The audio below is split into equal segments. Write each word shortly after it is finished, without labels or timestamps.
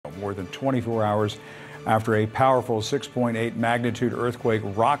more than 24 hours after a powerful 6.8 magnitude earthquake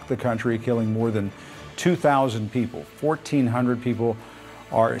rocked the country, killing more than 2,000 people. 1,400 people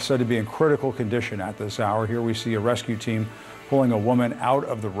are said to be in critical condition at this hour. Here we see a rescue team pulling a woman out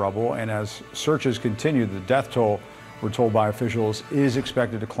of the rubble, and as searches continue, the death toll, we're told by officials, is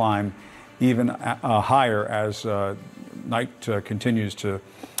expected to climb even higher as night continues to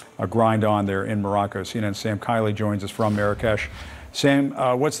grind on there in Morocco. CNN's Sam Kiley joins us from Marrakech. Sam,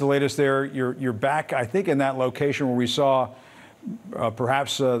 what's the latest there? You're back, I think, in that location where we saw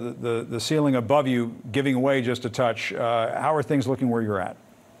perhaps the ceiling above you giving away just a touch. How are things looking where you're at?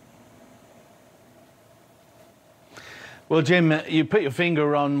 Well, Jim, you put your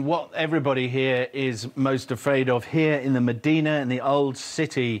finger on what everybody here is most afraid of here in the Medina, in the old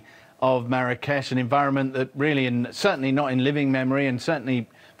city of Marrakech, an environment that really, certainly not in living memory, and certainly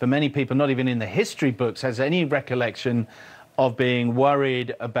for many people not even in the history books, has any recollection of being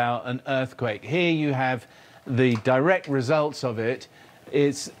worried about an earthquake. Here you have the direct results of it.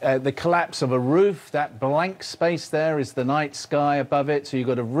 It's the collapse of a roof. That blank space there is the night sky above it. So you've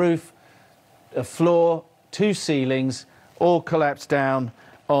got a roof, a floor, two ceilings, all collapsed down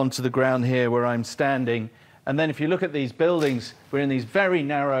onto the ground here where I'm standing. And then if you look at these buildings, we're in these very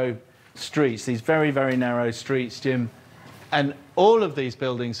narrow streets, these very, very narrow streets, Jim. And all of these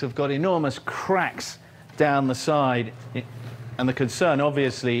buildings have got enormous cracks down the side. And the concern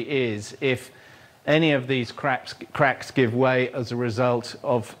obviously is if any of these cracks give way as a result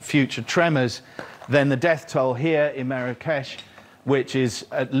of future tremors, then the death toll here in Marrakech, which is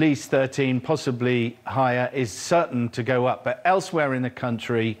at least 13, possibly higher, is certain to go up. But elsewhere in the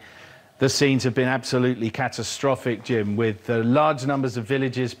country, the scenes have been absolutely catastrophic, Jim, with large numbers of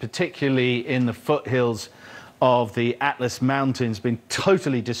villages, particularly in the foothills of the Atlas Mountains, been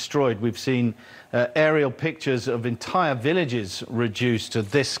totally destroyed. We've seen aerial pictures of entire villages reduced to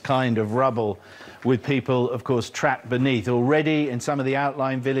this kind of rubble, with people, of course, trapped beneath. Already in some of the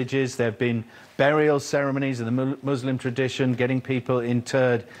outlying villages, there have been burial ceremonies in the Muslim tradition, getting people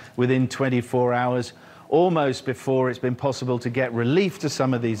interred within 24 hours, almost before it's been possible to get relief to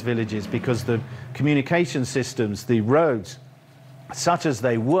some of these villages, because the communication systems, the roads, such as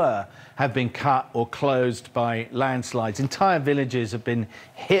they were, have been cut or closed by landslides. Entire villages have been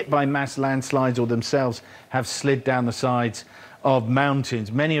hit by mass landslides or themselves have slid down the sides of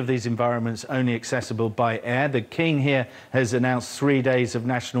mountains. Many of these environments only accessible by air. The King here has announced 3 days of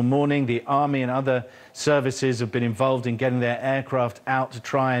national mourning. The army and other services have been involved in getting their aircraft out to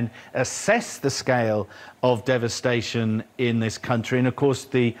try and assess the scale of devastation in this country. And of course,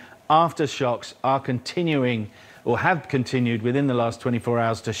 the aftershocks are continuing, or have continued within the last 24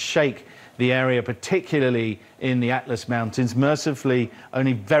 hours, to shake the area, particularly in the Atlas Mountains. Mercifully,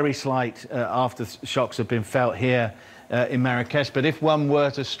 only very slight aftershocks have been felt here in Marrakech, but if one were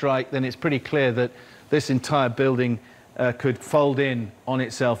to strike, then it's pretty clear that this entire building could fold in on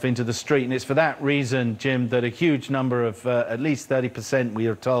itself into the street. And it's for that reason, Jim, that a huge number of, at least 30%, we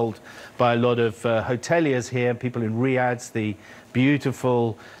are told by a lot of hoteliers here, people in Riyadh, the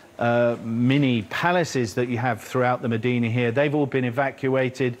beautiful mini palaces that you have throughout the Medina here, they've all been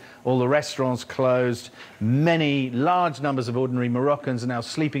evacuated, all the restaurants closed. Many large numbers of ordinary Moroccans are now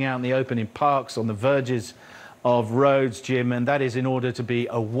sleeping out in the open in parks on the verges of roads, Jim, and that is in order to be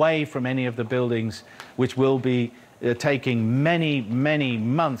away from any of the buildings, which will be taking many, many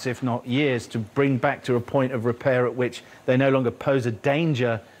months, if not years, to bring back to a point of repair at which they no longer pose a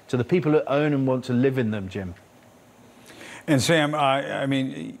danger to the people who own and want to live in them, Jim. And Sam, I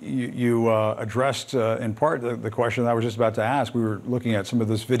mean, you addressed in part the question that I was just about to ask. We were looking at some of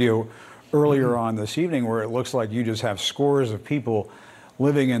this video earlier on this evening where it looks like you just have scores of people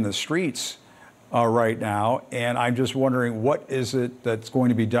living in the streets right now, and I'm just wondering, what is it that's going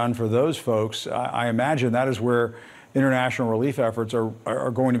to be done for those folks? I imagine that is where international relief efforts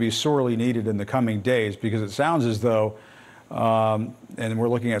are going to be sorely needed in the coming days, because it sounds as though, and we're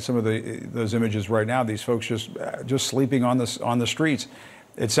looking at some of those images right now, these folks just sleeping on the streets.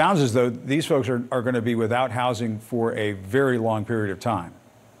 It sounds as though these folks are going to be without housing for a very long period of time.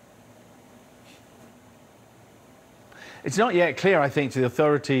 It's not yet clear, I think, to the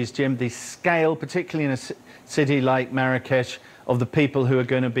authorities, Jim, the scale, particularly in a city like Marrakech, of the people who are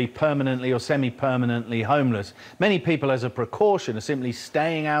going to be permanently or semi-permanently homeless. Many people, as a precaution, are simply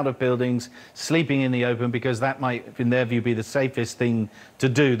staying out of buildings, sleeping in the open, because that might, in their view, be the safest thing to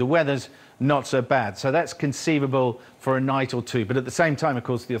do. The weather's not so bad, so that's conceivable for a night or two. But at the same time, of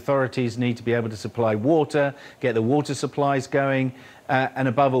course, the authorities need to be able to supply water, get the water supplies going, and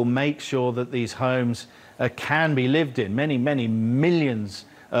above all, make sure that these homes can be lived in. Many, many millions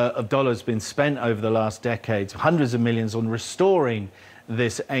of dollars been spent over the last decades, hundreds of millions on restoring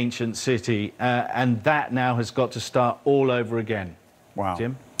this ancient city, and that now has got to start all over again. Wow.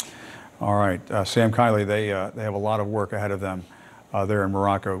 Jim? All right. Sam Kiley, they have a lot of work ahead of them there in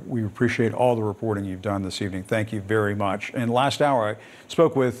Morocco. We appreciate all the reporting you've done this evening. Thank you very much. And last hour, I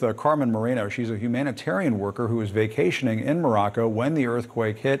spoke with Carmen Moreno. She's a humanitarian worker who was vacationing in Morocco when the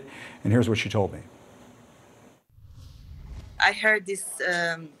earthquake hit. And here's what she told me. I heard this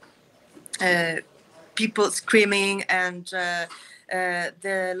people screaming, and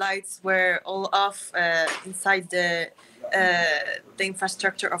the lights were all off inside the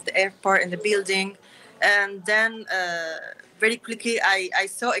infrastructure of the airport and the building. And then very quickly I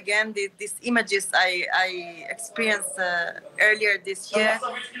saw again these images I experienced earlier this year,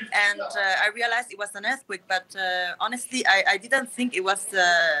 and I realized it was an earthquake, but honestly I didn't think it was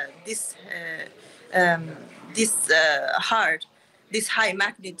this hard, this high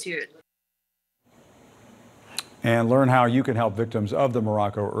magnitude. And learn how you can help victims of the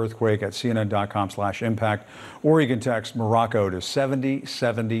Morocco earthquake at cnn.com/impact, or you can text Morocco to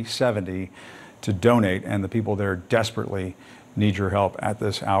 707070 to donate, and the people there desperately need your help at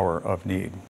this hour of need.